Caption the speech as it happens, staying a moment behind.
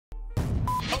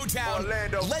Motown.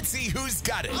 Orlando. Let's see who's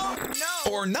got it. Oh,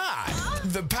 no. Or not.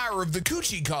 The power of the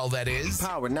Coochie call, that is.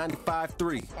 Power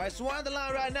 95.3. All right, so we're on the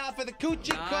line right now for the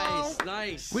Coochie call.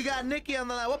 Nice. We got Nikki on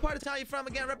the line. What part of town you from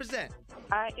again? Represent.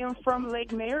 I am from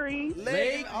Lake Mary.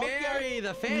 Lake Mary,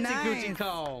 the fancy Nice. Coochie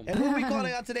call. And who are we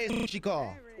calling on today's Coochie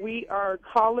call? We are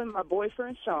calling my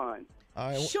boyfriend, Sean. All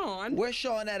right, Sean. where's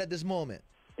Sean at this moment?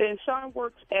 And Sean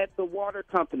works at the water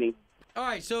company. All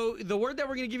right, so the word that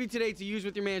we're going to give you today to use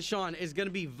with your man Sean is going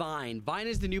to be Vine. Vine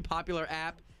is the new popular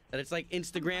app that it's like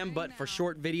Instagram, but for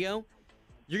short video.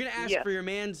 You're going to ask Yes. for your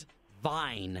man's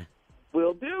Vine.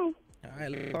 Will do. All right,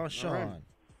 let's call Sean.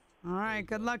 All right,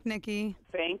 good luck, Nikki.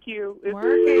 Thank you. It's Work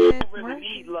really, it, really work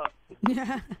need luck.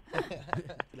 Yeah.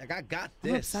 Like, I got I'm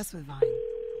this. obsessed with Vine.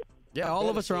 Yeah, all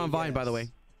of us are on Vine, by the way.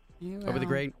 You Over the will.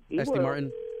 great You Esty will.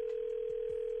 Martin.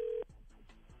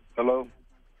 Hello.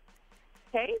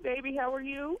 Hey, baby, how are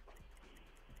you?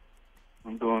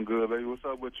 I'm doing good, baby. What's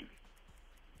up with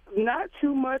you? Not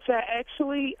too much. I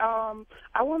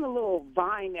want a little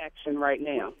Vine action right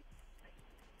now.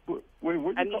 Wait, where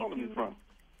I you need calling me you- from?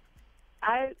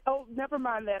 Never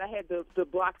mind that. I had to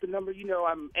block the number. You know,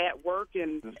 I'm at work,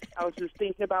 and I was just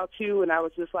thinking about you, and I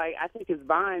was just like, I think it's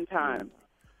Vine time,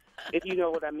 if you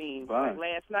know what I mean. Vine.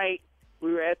 Like last night,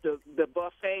 we were at the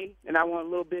buffet, and I want a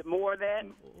little bit more of that.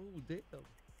 Oh, damn.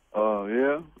 Oh,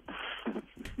 yeah?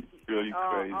 Girl, you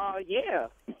crazy. Yeah.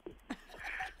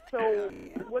 So,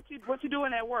 what you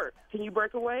doing at work? Can you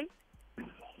break away?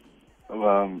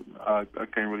 I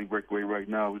can't really break away right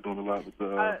now. We're doing a lot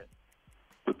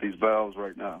with these valves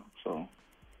right now, so.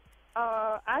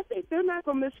 I think they're not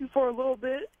gonna miss you for a little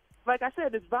bit. Like I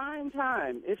said, it's Vine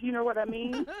time, if you know what I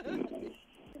mean.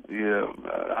 Yeah,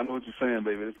 I know what you're saying,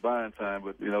 baby. It's buying time,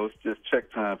 but, you know, it's just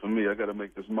check time for me. I got to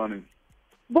make this money.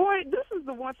 Boy, this is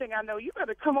the one thing I know. You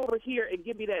better come over here and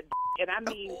give me that, and I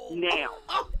mean now.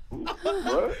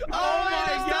 What? Oh,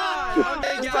 my God.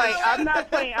 Okay, It's guys. like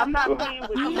I'm not playing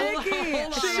with you.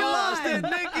 Nikki. She lost it,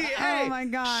 Nikki. Hey, Oh, my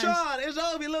gosh. Sean, it's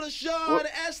over. Little Sean,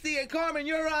 Esty, and Carmen,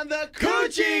 you're on the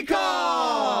Coochie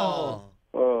call.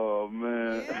 Oh,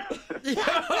 man.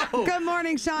 Good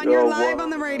morning, Sean. Yo, You're live what? on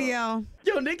the radio.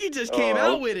 Yo, Nikki just came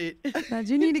out with it. But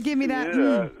you need to give me that.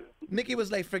 Yeah. Nikki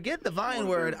was like, forget the Vine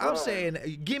word. I'm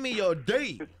saying, give me your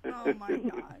date. Oh, my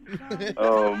God.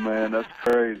 Oh, man, that's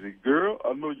crazy. Girl,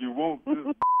 I know you won't.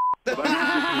 But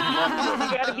I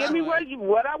need You gotta give me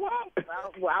what I want.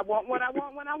 I want what I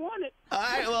want when I want it. All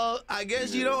right, well, I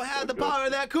guess you don't have the power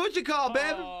of that Coochie call,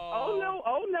 baby.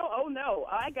 Oh no!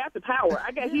 I got the power.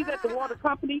 He's at the water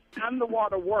company. I'm the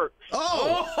water works.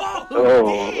 Oh.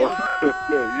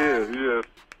 yeah.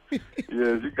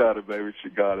 Yeah, you got it, baby. She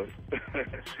got it.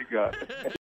 She got it.